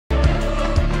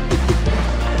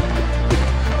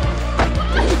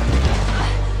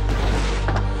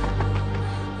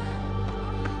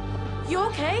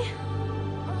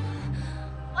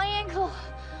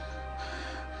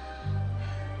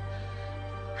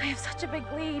I have such a big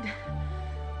lead.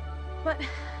 But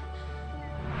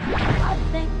I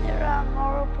think there are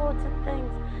more important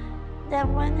things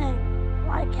than winning,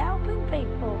 like helping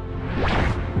people.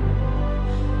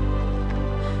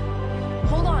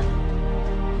 hold on.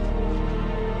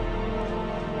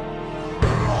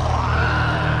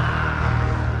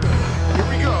 Here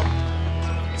we go.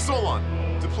 Solon,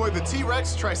 deploy the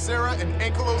T-Rex, Tricera, and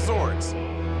Ankylozords.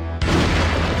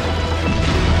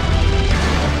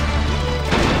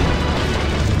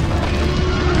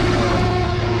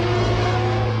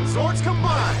 Zords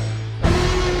combine!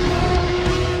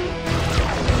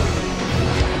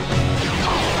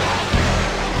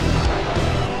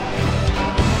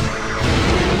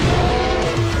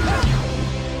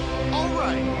 All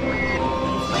right.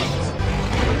 Wait!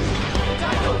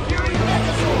 Dino Fury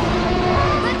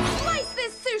Megazord! Let's slice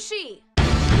this sushi!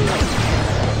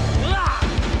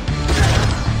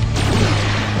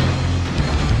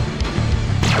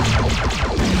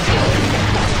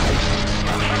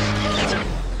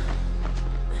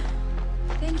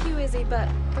 Thank you, Izzy, but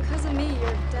because of me,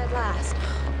 you're dead last.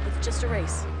 It's just a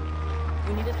race.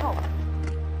 We needed help.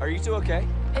 Are you two okay?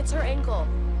 It's her ankle.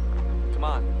 Come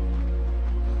on.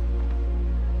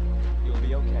 You'll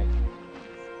be okay.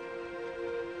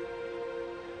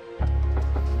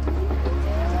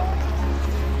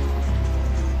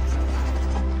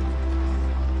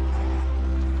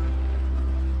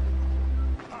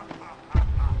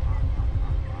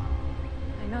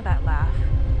 I know that laugh.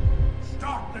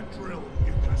 Start the drill,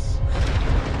 Mucus.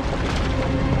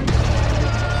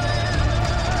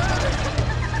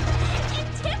 It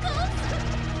tickles!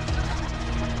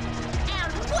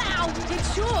 And wow, it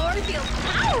sure feels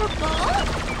powerful!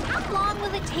 How long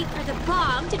will it take for the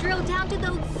bomb to drill down to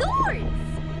those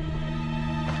Zords?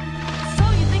 So,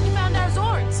 you think you found our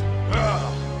Zords?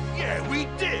 Yeah, we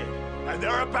did. And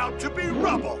they're about to be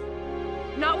rubble.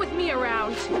 Not with me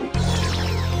around.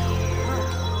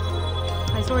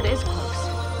 My Zord is close.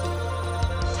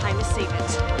 Time to save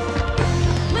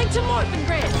it. Link to Morphin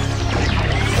Grid!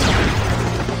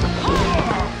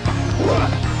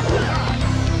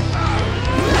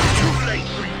 Too late,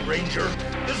 Green Ranger.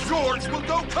 The Zords will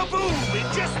go kaboom in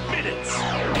just minutes.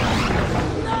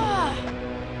 Ah.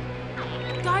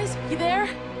 Guys, you there?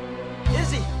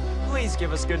 Izzy, please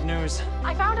give us good news.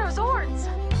 I found our Zords!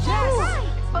 Yes! Right.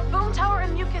 But Boom Tower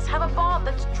and Mucus have a bomb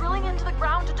that's drilling into the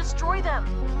ground to destroy them.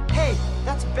 Hey,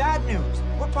 that's bad news.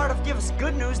 What part of give us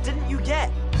good news didn't you get?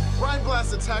 Brine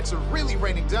Blast attacks are really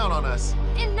raining down on us.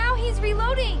 And now he's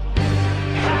reloading.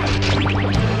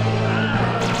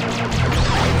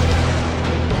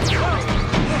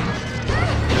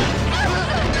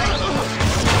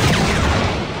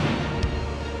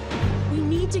 We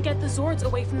need to get the Zords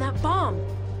away from that bomb.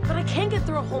 But I can't get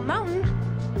through a whole mountain.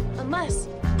 Unless...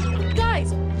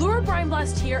 Guys, lure Brine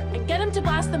Blast here and get him to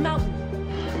blast the mountain.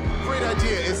 Great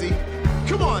idea, Izzy.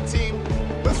 Come on, team.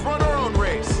 Let's run our own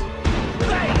race.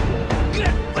 Hey,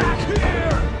 get back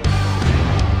here!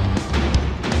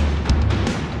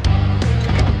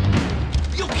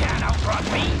 You can't outrun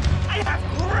me. I have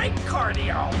great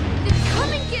cardio. Then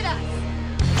come and get us.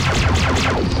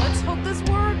 Let's hope this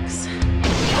works.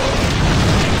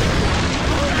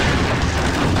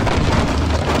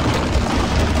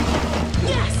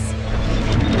 Yes!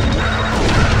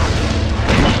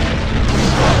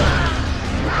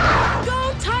 Go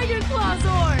Tiger Claw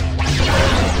Zord!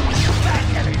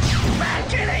 Back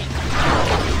kitty!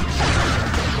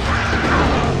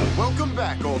 Welcome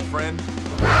back, old friend.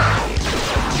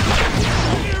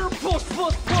 Here, push,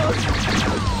 push, push!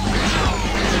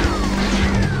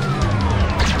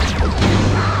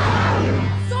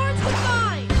 Zords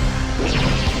combine!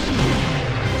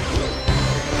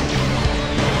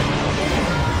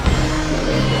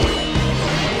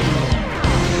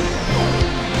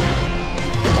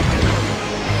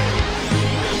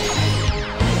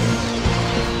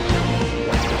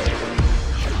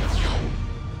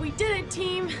 We did it,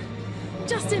 team!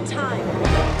 Just in time!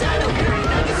 Dino Fury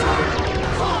Megazord!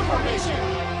 Claw formation!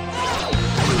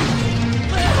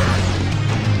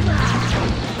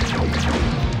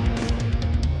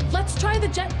 Let's try the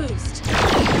jet boost.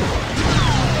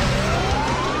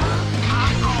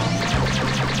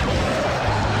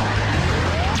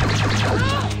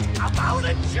 I'm out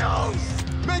of juice!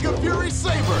 Mega Fury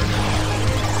Saber!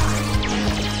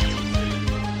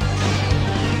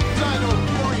 Dino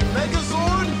Fury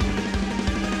Megazord!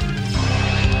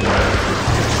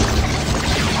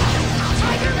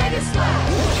 Tiger Mega Slash.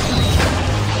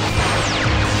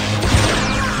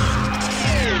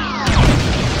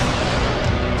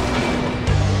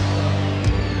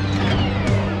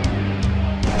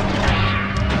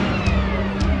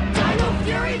 Dino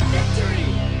Fury victory!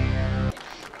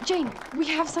 Jane, we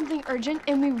have something urgent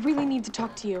and we really need to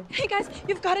talk to you. Hey guys,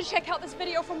 you've got to check out this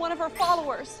video from one of our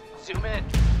followers. Zoom in.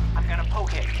 I'm gonna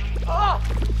poke it. Oh!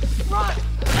 Run!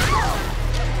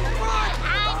 Run!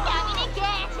 I'm coming to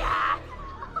get ya!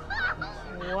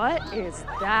 What is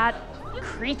that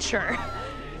creature?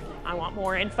 I want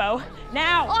more info.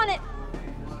 Now! On it!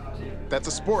 That's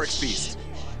a Sporix beast.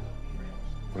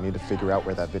 We need to figure out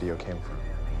where that video came from.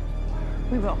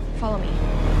 We will. Follow me.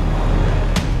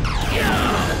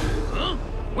 Huh?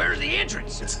 Where's the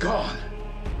entrance? It's gone.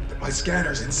 But my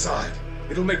scanner's inside.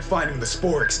 It'll make finding the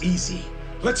Sporix easy.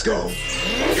 Let's go.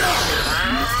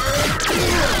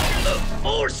 The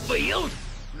force field?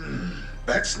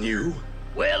 That's new.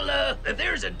 Well, if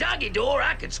there's a doggy door,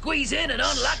 I could squeeze in and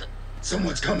unlock it.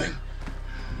 Someone's coming.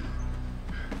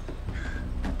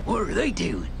 What are they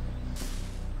doing?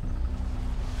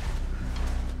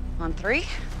 On 3.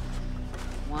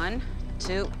 1,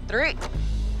 2, 3.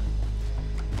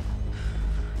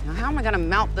 Now, how am I gonna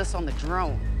mount this on the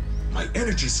drone? My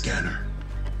energy scanner.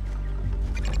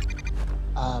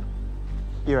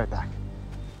 Be right back.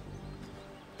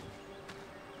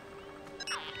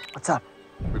 What's up?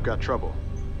 We've got trouble.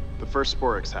 The first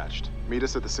Sporix hatched. Meet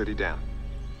us at the city dam.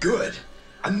 Good.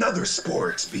 Another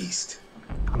Sporix beast.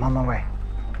 I'm on my way.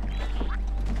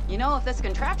 You know, if this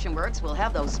contraption works, we'll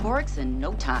have those Sporix in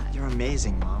no time. You're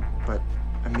amazing, Mom. But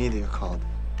Amelia called.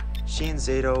 She and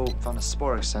Zato found a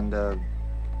Sporix and,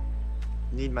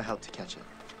 need my help to catch it.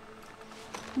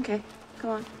 Okay,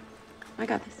 go on. I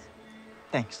got this.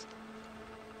 Thanks.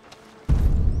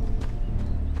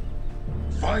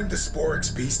 Find the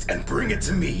Sporix beast and bring it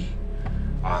to me.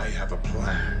 I have a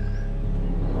plan.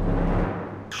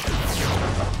 Come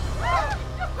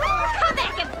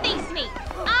back and face me!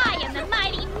 I am the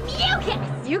mighty Mucus!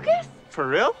 Mucus? For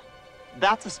real?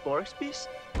 That's a Sporix beast?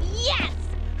 Yes!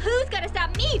 Who's gonna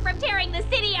stop me from tearing the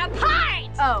city apart?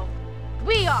 Oh,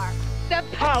 we are. The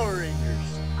Power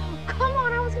Rangers. Oh, come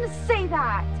on, I was gonna say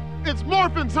that. It's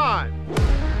morphin' time!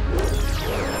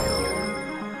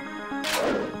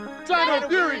 Dino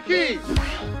Fury key!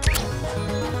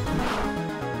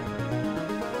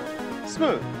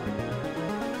 Smooth.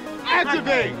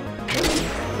 Activate!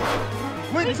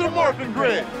 Link to Morphin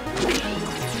Grid!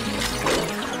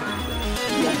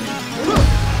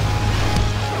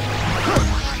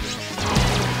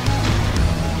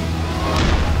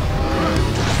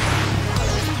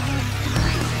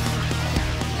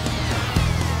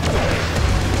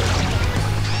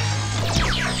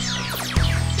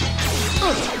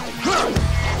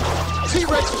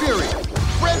 T-Rex Fury!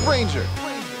 Red Ranger!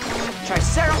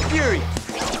 Tricera Fury!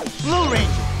 Blue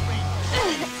Ranger!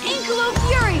 Inkolo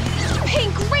Fury!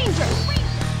 Pink Ranger!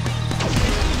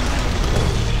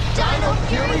 Dino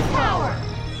Fury power!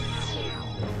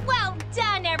 Well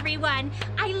done, everyone!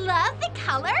 I love the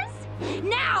colors!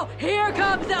 Now, here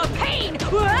comes the pain!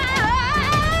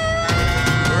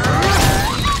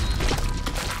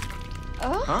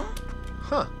 Huh?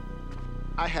 Huh.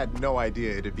 I had no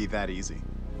idea it'd be that easy.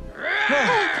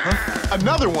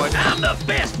 Another one? I'm the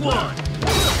best one!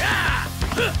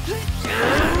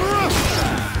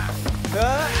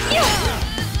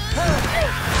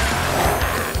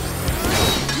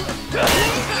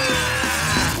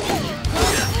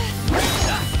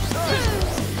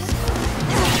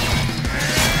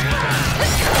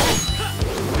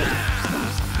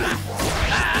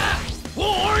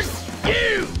 Force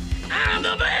you! I'm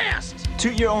the best!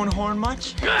 Toot your own horn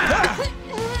much?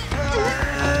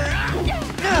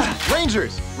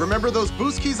 Rangers, remember those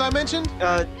boost keys I mentioned?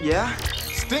 Yeah?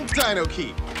 Stink Dino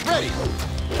key. Ready.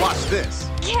 Watch this.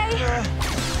 Okay.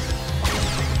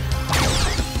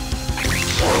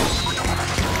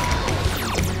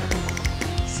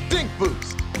 Stink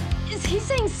boost. Is he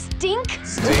saying stink?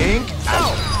 Stink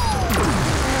out.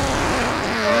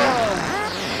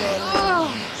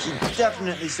 He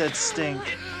definitely said stink.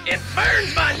 It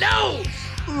burns my nose!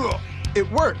 Ugh. It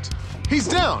worked. He's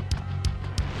down.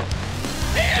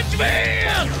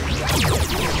 Hitman!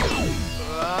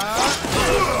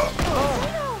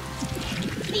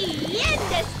 The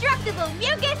indestructible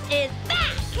Mucus is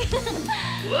back!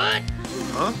 What?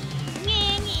 Huh?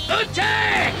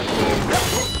 Attack!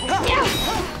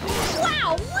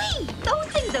 Wow-wee! Those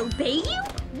things obey you?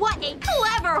 What a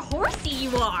clever horsey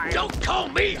you are! Don't call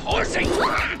me horsey!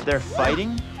 They're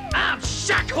fighting? I'm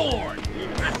Shackhorn!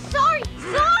 Sorry!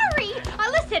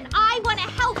 Listen, I want to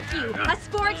help you. A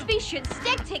Sporix beast should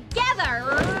stick together.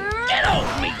 Get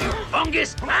off me, you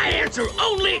fungus! I answer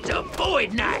only to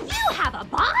Void Knight! You have a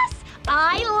boss?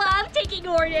 I love taking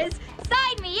orders.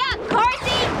 Sign me up,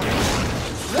 horsey!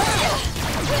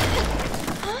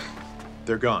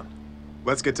 They're gone.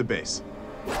 Let's get to base.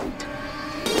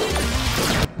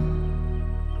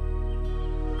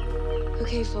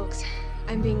 Okay, folks.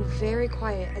 I'm being very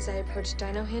quiet as I approach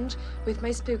Dino Hinge with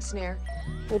my spook snare,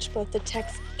 which both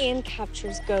detects and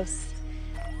captures ghosts.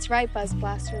 That's right, Buzz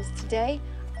Blasters. Today,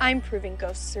 I'm proving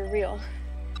ghosts are real.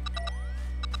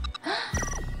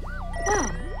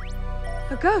 Wow,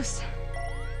 a ghost.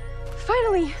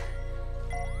 Finally.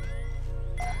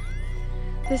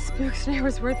 This spook snare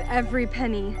was worth every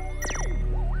penny.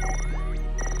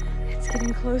 It's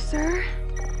getting closer.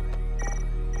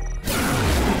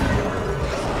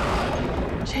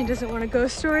 Jane doesn't want a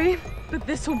ghost story, but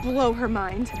this will blow her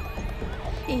mind.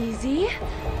 Easy.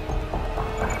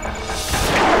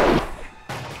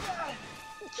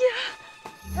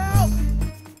 Help!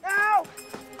 Help!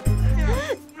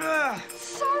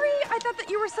 Sorry, I thought that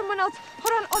you were someone else.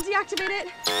 Hold on, I'll deactivate it.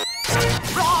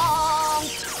 Wrong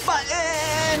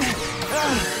button!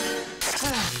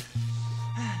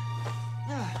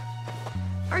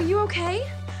 Are you okay?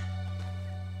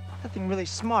 Nothing really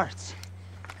smart.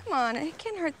 Come on, it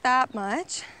can't hurt that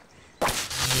much.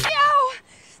 Ow!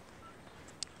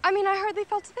 I mean, I hardly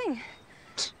felt a thing.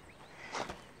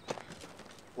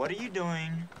 What are you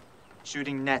doing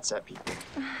shooting nets at people?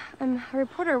 I'm a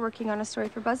reporter working on a story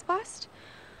for BuzzBlast.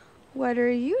 What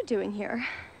are you doing here?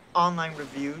 Online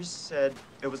reviews said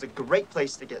it was a great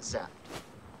place to get zapped.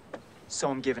 So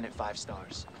I'm giving it 5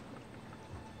 stars.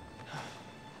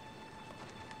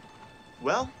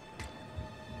 Well,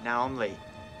 now I'm late.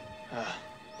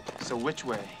 So which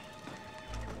way?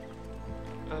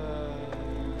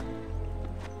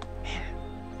 Man,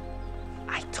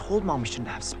 I told Mom we shouldn't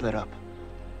have split up.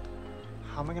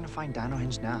 How am I gonna find Dino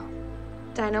Hinge now?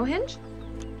 Dino Hinge?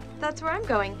 That's where I'm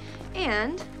going.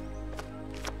 And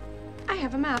I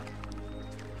have a map.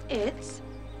 It's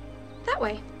that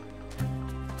way.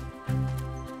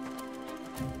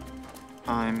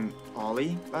 I'm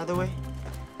Ollie, by the way.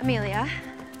 Amelia.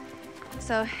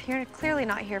 So you're clearly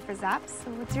not here for zaps, so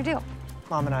what's your deal?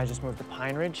 Mom and I just moved to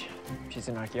Pine Ridge. She's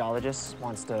an archaeologist,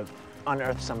 wants to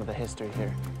unearth some of the history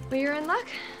here. Well, you're in luck.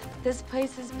 This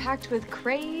place is packed with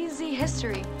crazy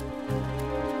history.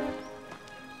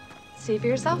 See for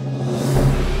yourself?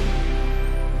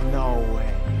 No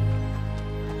way.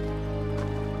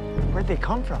 Where'd they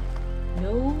come from?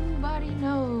 Nobody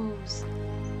knows.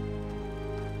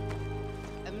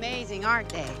 Amazing, aren't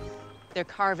they? They're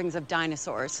carvings of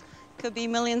dinosaurs. Could be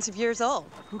millions of years old.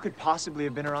 Who could possibly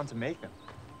have been around to make them?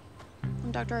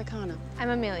 I'm Dr. Arcana. I'm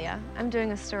Amelia. I'm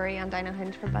doing a story on Dino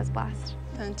Hinge for BuzzBlast.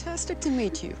 Fantastic to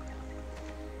meet you.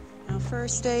 Our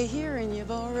first day here and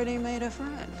you've already made a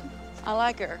friend. I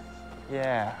like her.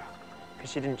 Yeah,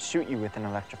 because she didn't shoot you with an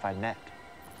electrified net.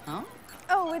 Huh?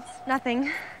 Oh, it's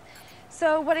nothing.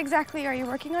 So what exactly are you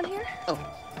working on here? Oh,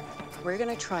 we're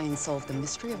gonna try and solve the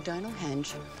mystery of Dino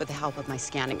Hinge with the help of my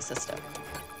scanning system.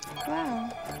 Wow,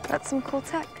 that's some cool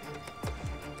tech.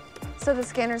 So the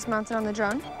scanner's mounted on the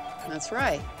drone? That's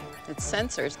right. Its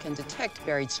sensors can detect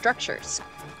buried structures.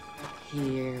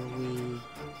 Here we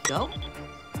go.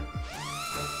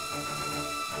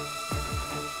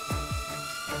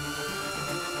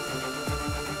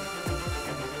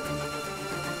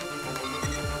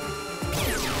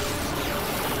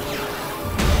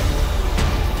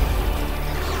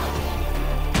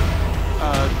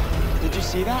 Did you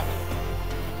see that?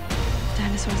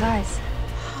 Dinosaur's eyes.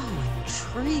 How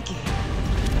intriguing.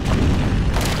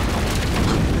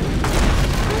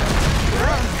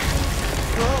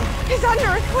 Is that an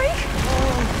earthquake?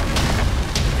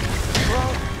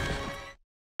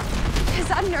 Is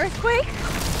that an earthquake?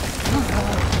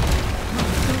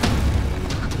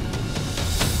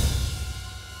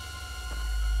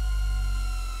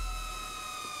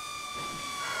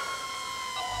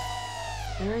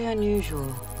 Very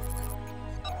unusual.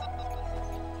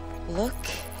 Look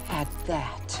at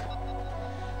that.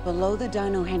 Below the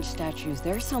Dino Hinge statues,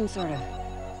 there's some sort of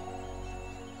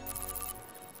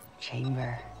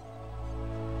chamber.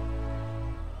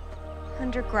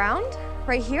 Underground?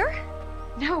 Right here?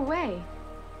 No way.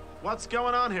 What's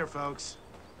going on here, folks?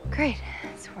 Great.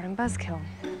 It's Warden Buzzkill.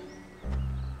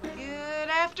 Good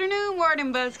afternoon,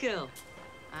 Warden Buzzkill.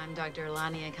 I'm Dr.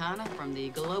 Lani Akana from the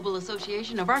Global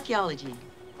Association of Archaeology.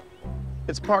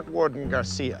 It's Park Warden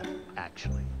Garcia,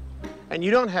 actually. And you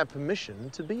don't have permission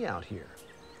to be out here.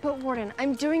 But Warden,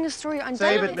 I'm doing a story on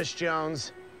Save it, Miss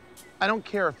Jones. I don't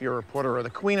care if you're a reporter or the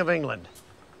Queen of England.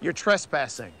 You're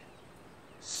trespassing.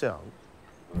 So,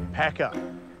 pack up.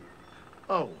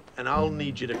 Oh, and I'll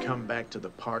need you to come back to the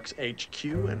park's HQ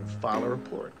and file a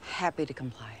report. Happy to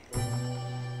comply.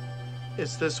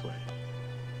 It's this way.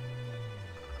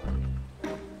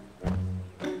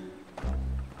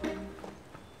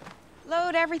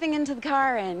 Load everything into the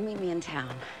car and meet me in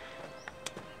town.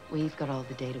 We've got all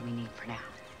the data we need for now.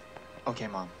 Okay,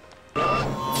 Mom.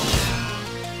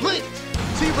 Linked!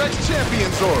 T-Rex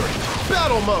Champion Zord!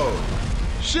 Battle mode!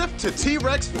 Shift to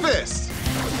T-Rex Fist!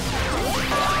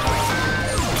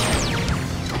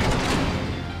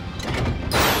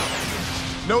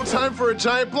 No time for a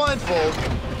giant blindfold.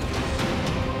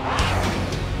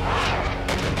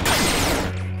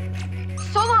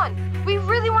 Solon, we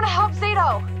really want to help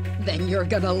Zato. Then you're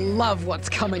gonna love what's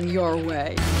coming your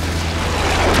way.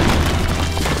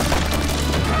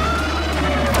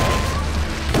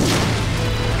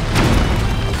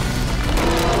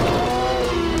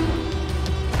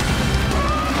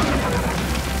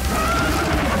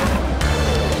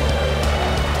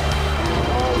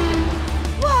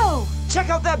 Whoa! Check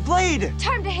out that blade!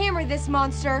 Time to hammer this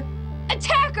monster.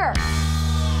 Attack her!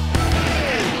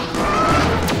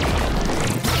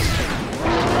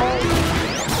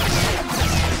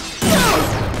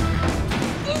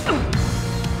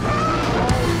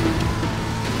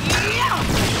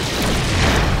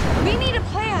 We need a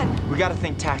plan. We gotta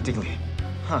think tactically.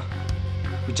 Huh.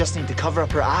 We just need to cover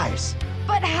up her eyes.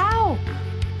 But how?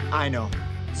 I know.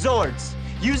 Zords,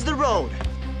 use the road.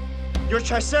 Your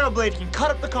Tricera blade can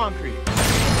cut up the concrete.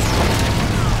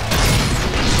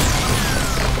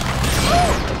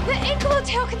 Oh, the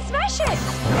Ankylotale can smash it!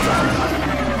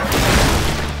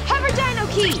 Have her Dino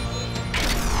Key!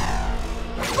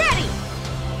 Ready!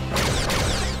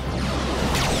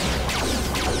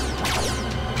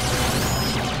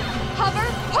 Hover,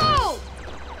 hold!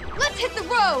 Let's hit the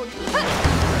road!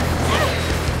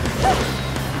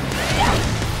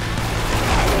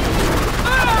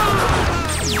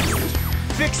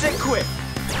 Fix it quick!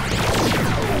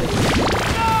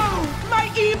 No!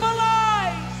 My evil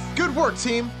eyes! Good work,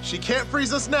 team. She can't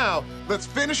freeze us now. Let's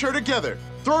finish her together.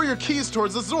 Throw your keys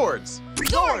towards the Zords.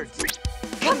 Zords!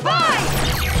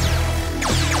 Combine!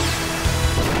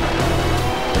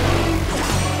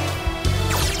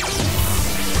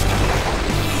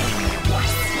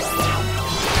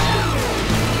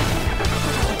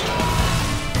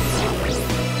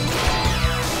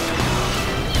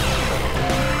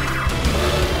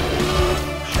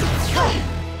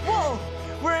 Whoa!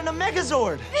 We're in a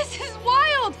Megazord! This is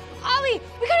wild! Ollie,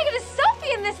 we gotta get a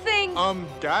selfie in this thing!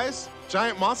 Guys?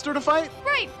 Giant monster to fight?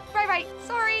 Right.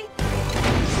 Sorry.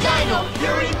 Dino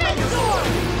Fury Megazord!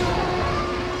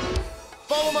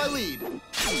 Follow my lead.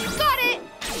 Got it!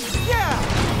 Yeah!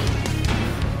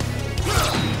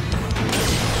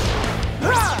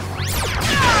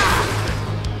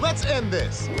 Let's end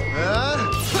this.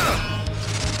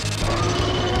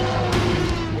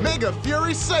 Mega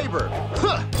Fury Saber.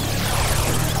 Huh.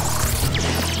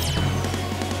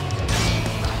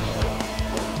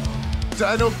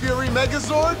 Dino Fury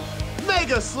Megazord,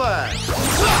 Mega Slash!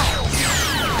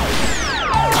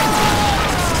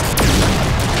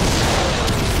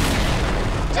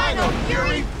 Dino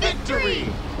Fury victory!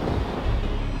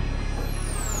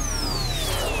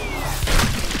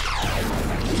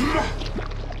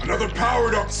 Another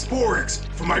powered-up Sporix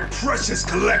for my precious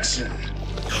collection.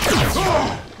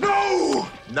 Oh, no!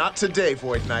 Not today,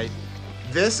 Void Knight.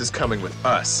 This is coming with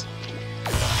us.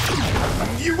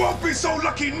 You won't be so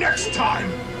lucky next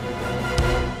time!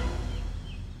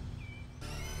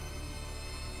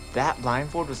 That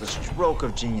blindfold was a stroke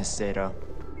of genius, Zato.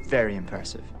 Very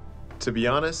impressive. To be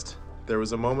honest, there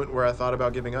was a moment where I thought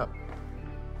about giving up.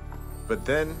 But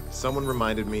then, someone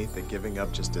reminded me that giving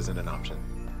up just isn't an option.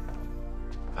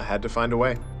 I had to find a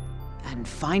way. And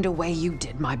find a way you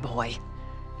did, my boy.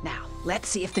 Now, let's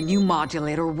see if the new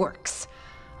modulator works.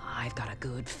 I've got a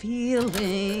good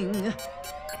feeling.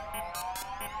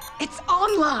 It's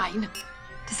online!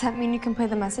 Does that mean you can play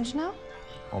the message now?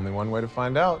 Only one way to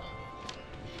find out.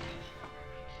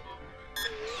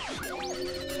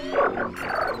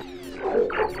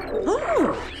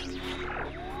 Oh!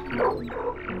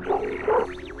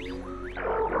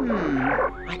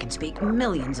 I can speak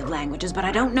millions of languages, but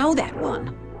I don't know that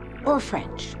one. Or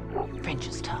French. French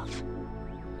is tough.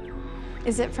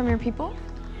 Is it from your people?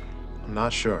 I'm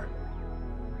not sure.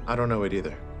 I don't know it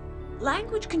either.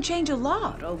 Language can change a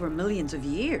lot over millions of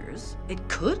years. It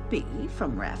could be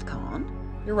from Rathcon.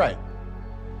 You're right.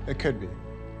 It could be.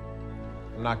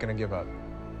 I'm not gonna give up.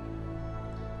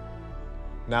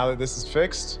 Now that this is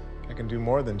fixed, I can do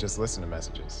more than just listen to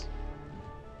messages.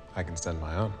 I can send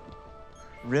my own.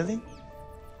 Really?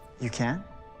 You can?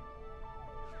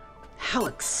 How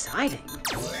exciting.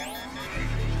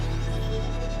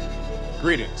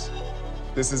 Greetings.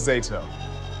 This is Zato,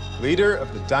 leader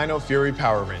of the Dino Fury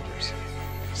Power Rangers,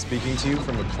 speaking to you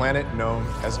from a planet known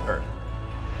as Earth.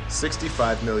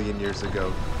 65 million years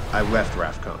ago, I left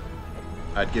Rathcon.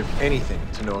 I'd give anything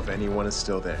to know if anyone is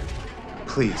still there.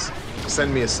 Please,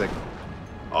 send me a signal.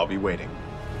 I'll be waiting.